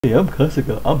Hey, I'm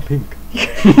Kasuga. I'm pink.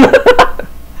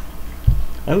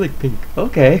 I like pink.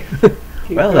 Okay.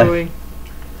 Keep Well going.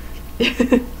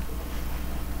 Do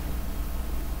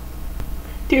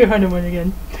your honeymoon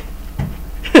again.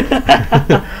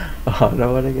 Oh,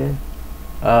 no one again?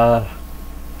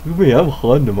 Me, I'm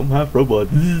Gundam. I'm half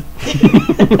robot.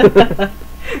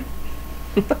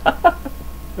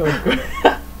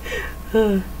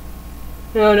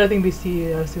 No, nothing beats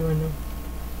the Asuano.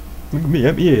 Look at me,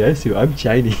 I'm Ieyasu. I'm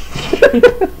shiny.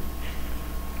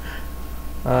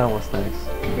 That was nice.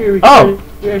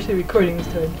 We're actually recording this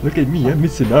time. Look at me, I'm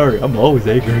Mitsunari. I'm always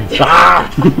angry.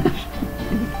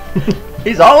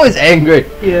 He's always angry.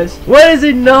 Yes. When is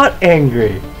he not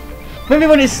angry? Maybe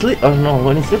when he's sleep. Oh no,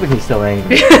 when he's sleeping he's still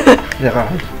angry.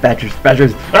 Badgers.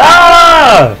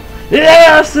 Ah!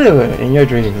 Ieyasu! In your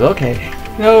dreams, okay.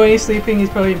 No, when he's sleeping, he's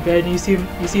probably in bed, and you see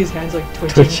his hands like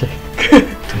twitching. Twitch.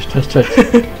 Just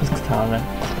telling it.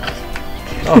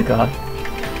 Oh god.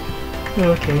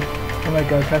 Okay. Oh my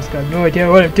god, Kasuga, I have no idea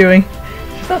what I'm doing.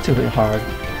 She's not too hard.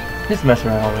 Just mess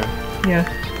around with her. Yeah.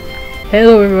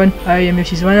 Hello everyone, I am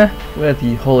Yoshizuana. With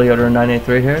the Holy Order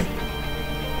 983 here.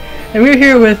 And we're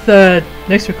here with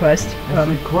next request. This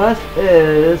request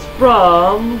is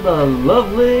from the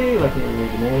lovely, I can't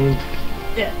read the name.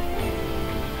 Yeah.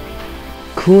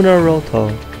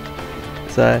 Kunaroto.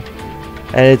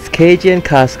 And it's Keiji and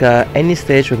Kasuga, any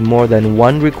stage with more than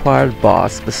one required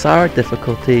boss, bizarre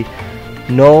difficulty,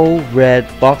 no red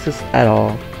boxes at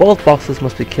all. Both boxes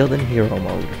must be killed in hero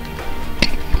mode.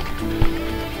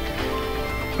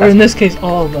 Or in this case,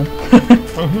 all of them.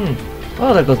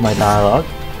 Oh, there goes my dialogue.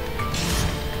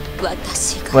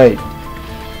 Wait.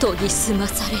 Should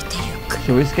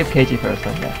we skip Keiji first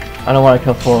then? Yeah. I don't want to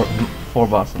kill four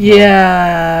bosses.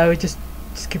 Yeah, we just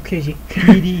skip Keiji.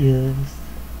 Tedious.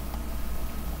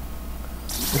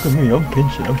 Look at me, I'm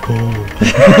Kenshin, I'm cold.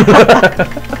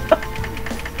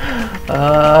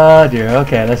 Oh dear,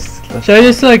 okay, let's Should I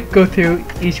just like go through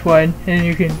each one and then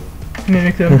you can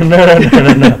mimic them? No.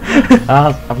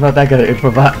 I'm not that good at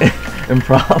improv.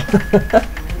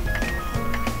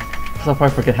 So I'll probably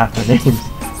forget half their names.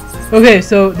 Okay,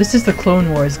 so this is the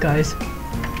Clone Wars, guys.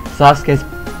 Sasuke's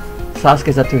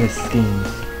up to his schemes.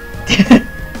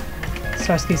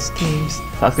 Sasuke's schemes.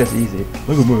 Sasuke's easy.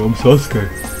 Look at me, I'm Sasuke.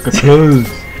 Got clothes.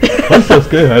 I'm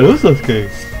Sasuke, hello Sasuke.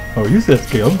 How are you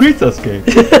Sasuke? I'm great Sasuke.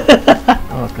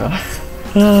 Oh god.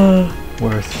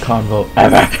 Worst convo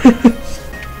ever.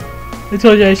 I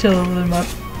told you I should level them up.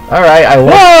 Alright, I won.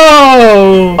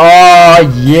 Whoa! Oh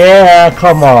yeah,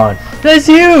 come on. That's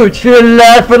huge! Good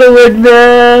luck for the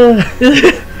windmill!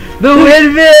 The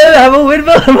windmill! I have a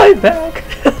windmill on my back!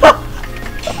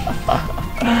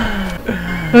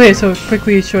 Okay, so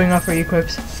quickly showing off our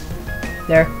equips.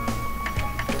 There.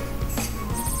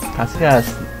 Kasuga is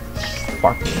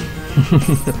sparkling.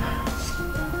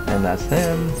 And that's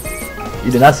him.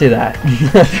 You did not see that.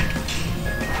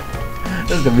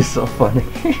 This is gonna be so funny.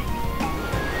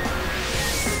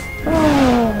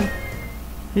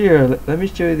 Here, let me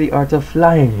show you the art of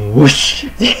flying. Whoosh!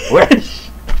 Whoosh!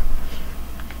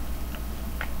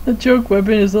 The joke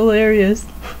weapon is hilarious.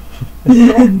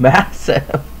 It's so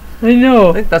massive. I know.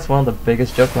 I think that's one of the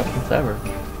biggest joke weapons ever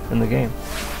in the game.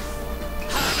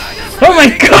 Oh my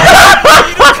god!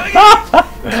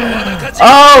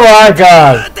 Oh my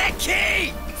god!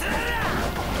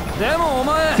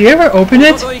 Do you ever open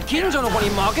it? Do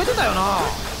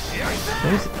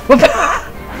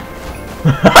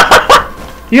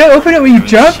you open it when you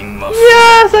jump?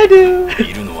 Yes, I do!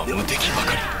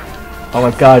 Oh my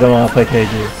god, I don't want to play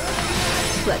KG.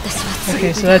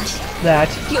 Okay, so that's that.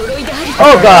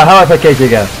 Oh god, how do I play KG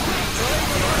again?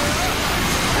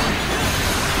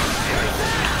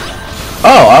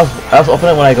 Oh, I was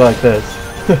opening it when I go like this.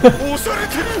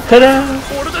 Ta-da!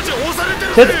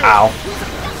 Ow.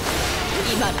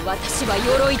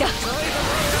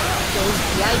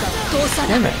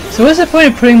 Damn it. So what's the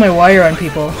point of putting my wire on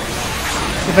people?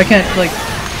 If I can't, like...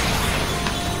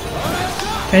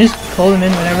 Can I just pull them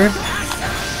in whenever?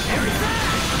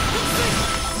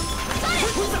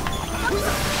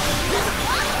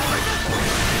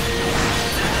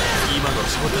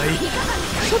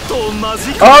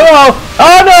 Oh no!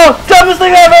 Oh no! Toughest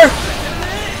thing ever!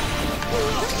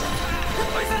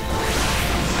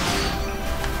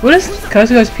 What does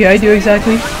Kasuga's PI do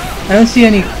exactly? I don't see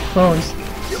any clones.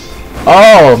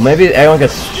 Oh, maybe everyone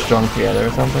gets strung together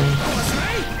or something.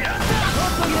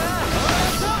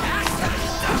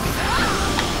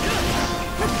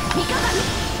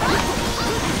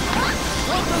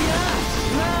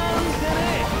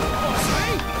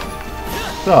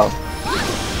 So.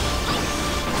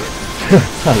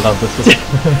 I love this one.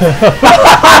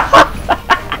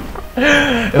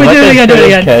 If Wait, I do it again, do it could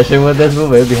again. finish Keshin with this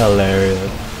move, it'd be hilarious.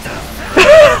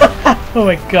 Oh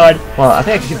my god. Well, I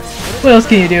think I could What else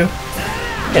can you do?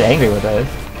 get angry with this.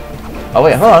 Oh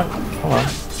wait, hold on. Hold on.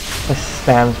 Just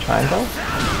spam triangle?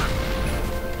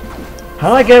 How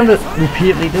do I get him to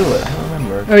repeatedly do it? I don't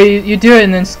remember. Oh, you do it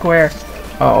and then square.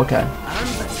 Oh, okay.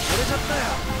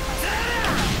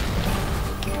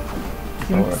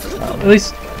 At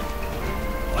least...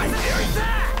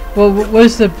 Well, what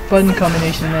is the button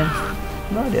combination then?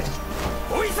 No idea.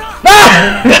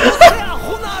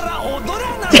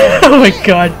 Oh my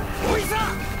god.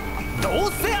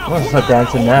 I'm gonna start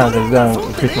dancing now because it's gonna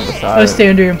increase my size. I'll stay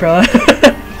under your umbrella.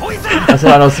 That's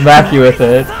why I don't smack you with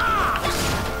it.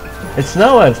 It's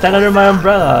snowing. Stand under my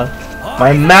umbrella.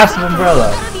 My massive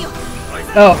umbrella.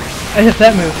 Oh, I hit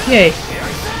that move. Yay.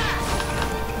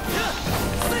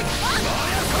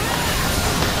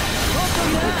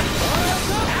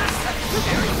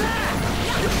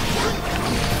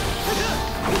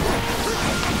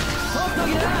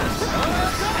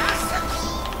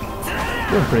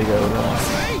 Doing pretty good with that.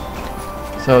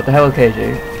 So what the hell with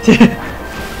Keiji?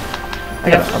 I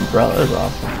got an umbrella. That's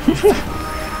awesome.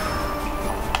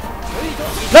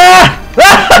 Ah!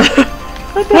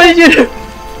 What did you do?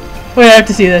 Wait, I have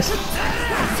to see this.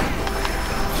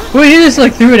 Wait, you just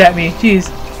like threw it at me. Jeez.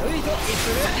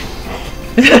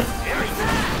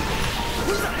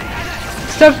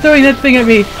 Stop throwing that thing at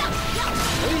me.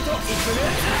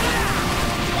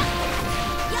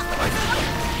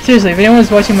 Seriously, if anyone's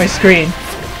watching my screen,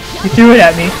 you threw it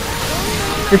at me.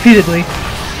 Repeatedly.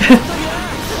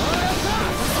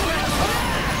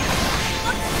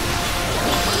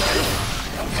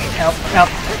 Ow, ow.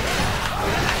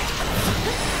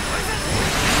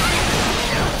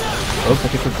 Oops, I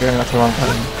keep forgetting that's the wrong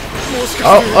time.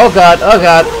 Oh god, oh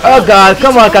god, oh god,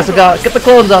 come on Kasuga, get the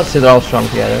clones up! See, they're all strung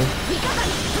together.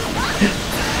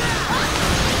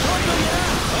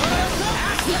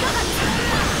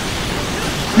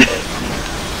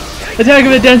 Attack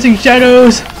of the Dancing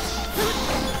Shadows!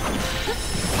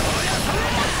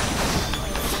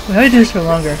 Wait, how do I do this for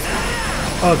longer?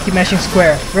 Oh, keep mashing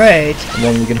square. Right. And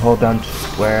then you can hold down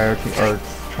square or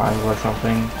triangle or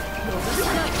something.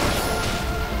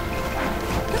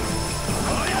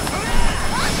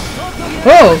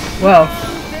 Oh, well.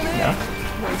 Yeah.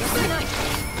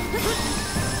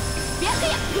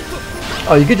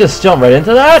 Oh, you could just jump right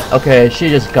into that? Okay, she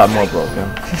just got more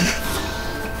broken.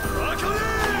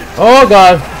 Oh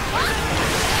god!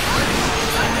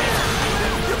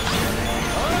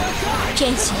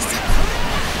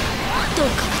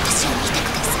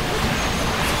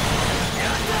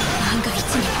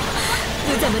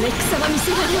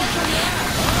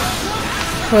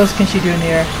 What else can she do in the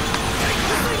air?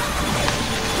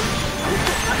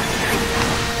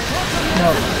 No.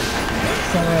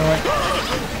 It's not what I want.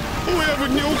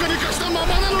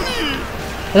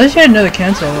 I thought she had another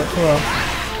cancel. Oh well.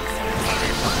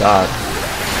 Oh god.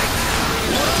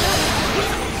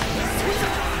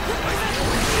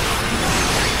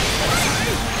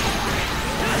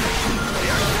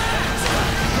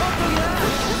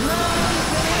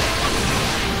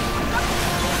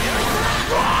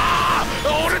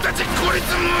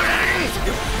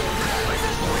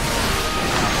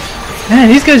 Man,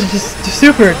 these guys are just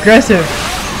super aggressive.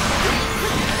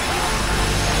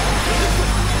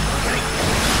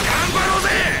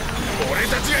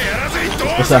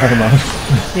 Sorry, Mom.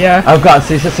 Yeah. I've got,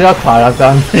 see how quiet I've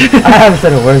gotten? I haven't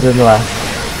said a word in the last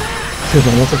 2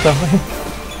 minutes or something.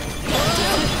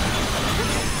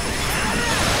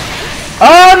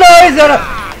 Oh no, he's gonna...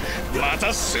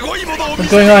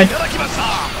 What's going on?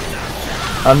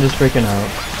 I'm just freaking out.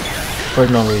 For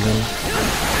no reason.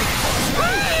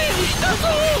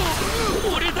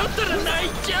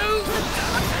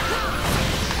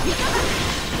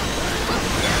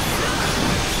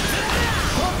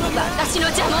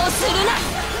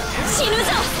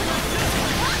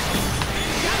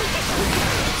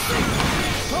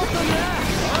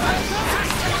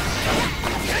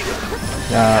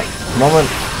 Yeah, moment.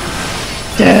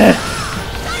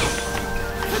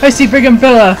 I see Big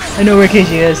Umbrella. I know where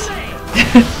Keiji is.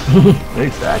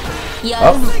 Exactly.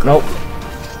 Oh, nope.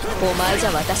 I'm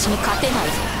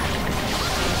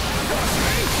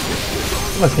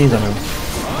gonna sneeze on him.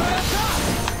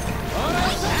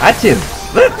 Achoo!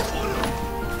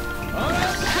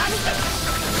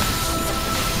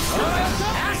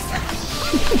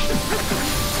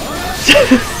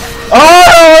 Oh,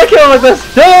 I kill him like this!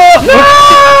 No!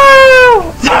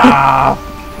 Ah!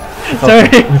 Sorry.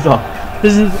 It's all.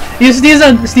 This is you sneeze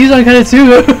on kind of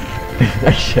too.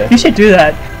 Shit. You should do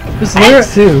that. Just lure.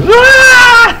 Achoo!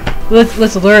 Ah!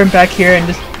 Let's lure him back here and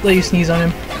just let you sneeze on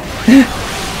him.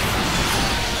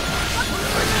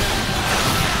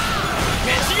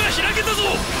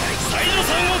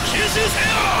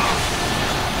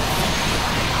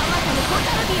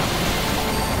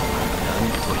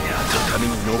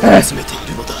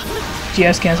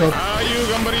 GS cancelled.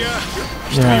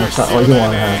 Yeah, that's not what you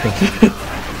want to happen.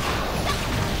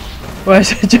 Why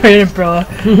is it giant umbrella?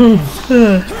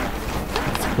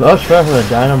 Let's try for the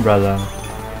giant umbrella.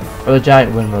 Or the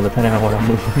giant windmill, depending on what I'm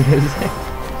moving using.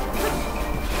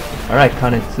 Alright,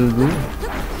 Kanetsugu.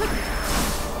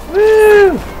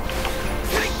 Woo!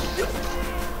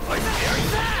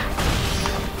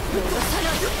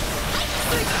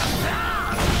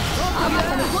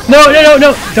 No, no, no,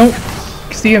 no! Don't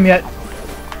see him yet.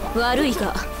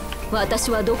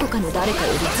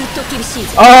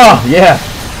 Oh, yeah!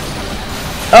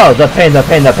 Oh, the pain.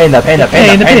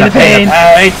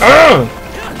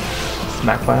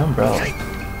 Smack by umbrella.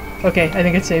 Okay, I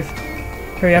think it's safe.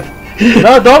 Hurry up.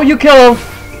 No, don't you kill him!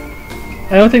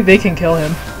 I don't think they can kill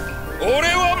him.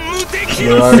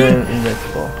 You are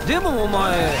invincible.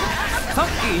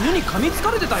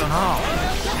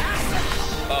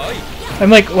 I'm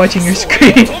like watching your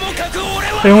screen.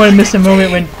 I don't want to miss a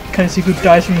moment when Kasuga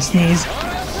dies from a sneeze.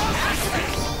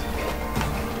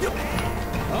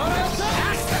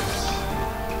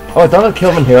 Oh, don't I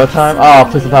kill him in hero time? Oh,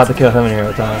 please don't have to kill him in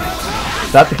hero time.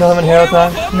 Do I have to kill him in hero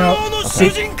time? No. Okay.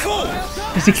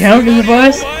 Does he count as a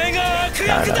boss?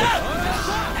 Nah, no.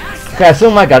 Okay, I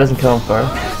assume my guy doesn't kill him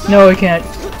first. No, he can't.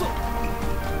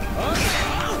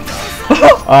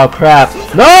 Oh crap.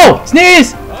 No!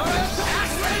 Sneeze!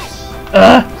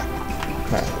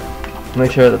 Okay.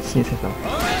 Make sure that the sneeze hits him.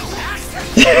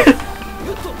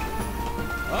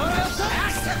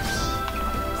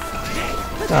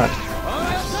 God.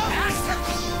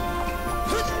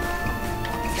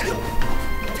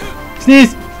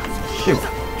 Sneeze! Shoot.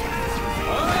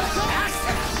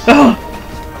 Oh!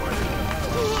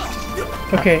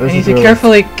 Okay, I need to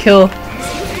carefully kill.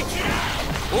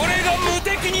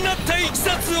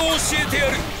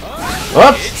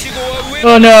 Whoops!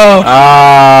 Oh no!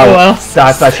 Ah, oh well.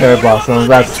 That's by cherry blossoms.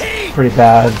 That's pretty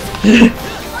bad.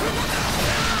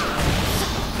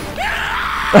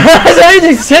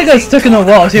 His head got stuck in the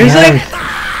wall. Seriously? Nice.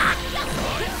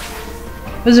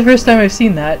 This is the first time I've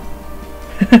seen that.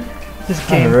 This I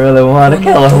game. really want to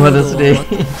kill him with this D.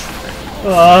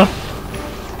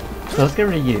 So let's get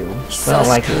rid of you. I don't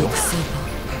like you.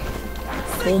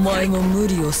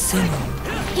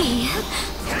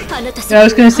 Yeah, I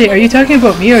was gonna say, are you talking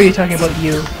about me or are you talking about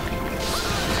you?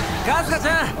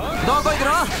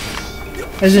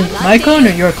 As in my clone or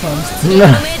your clone?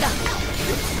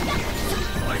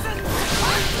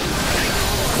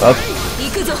 Oops.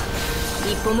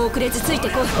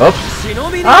 Oops.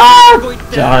 Ah!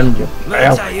 John, you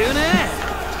failed.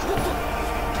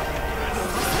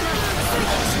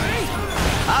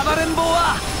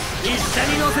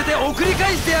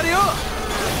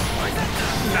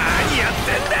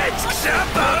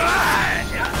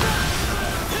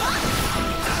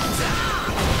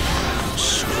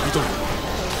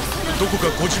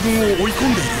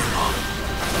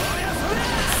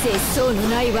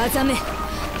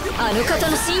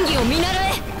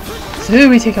 So who do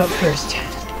we take out first?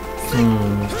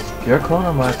 Your clone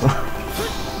or my clone?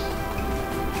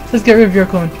 Let's get rid of your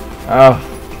clone. Oh.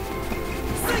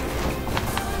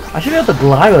 I should be able to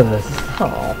glide with this.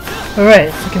 Oh.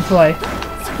 Alright, we can fly.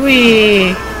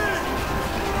 Whee!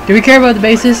 Do we care about the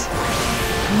bases?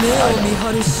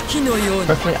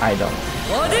 Personally, I don't.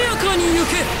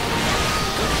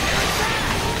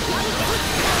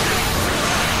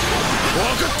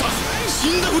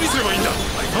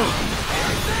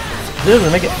 This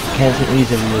doesn't make it cancel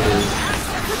easy to use.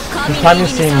 This time you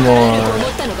seem more...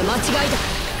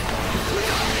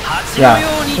 Yeah,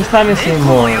 this time you seem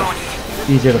more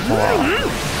easier to pull off.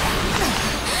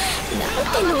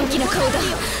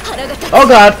 Oh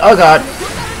god, oh god!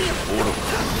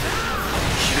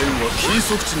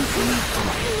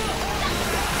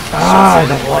 Ah, I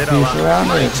don't want to be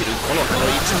surrounded.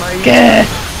 Gah!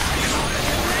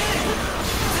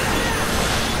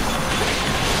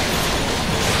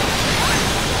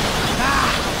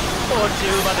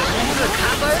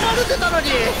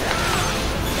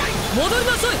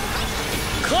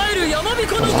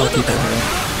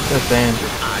 Just saying.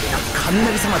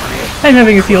 I'm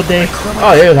having a field day.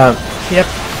 Oh, yeah, you have. Yep.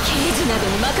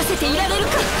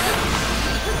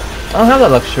 I don't have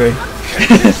that luxury.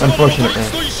 Unfortunately.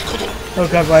 Oh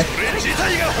god, why?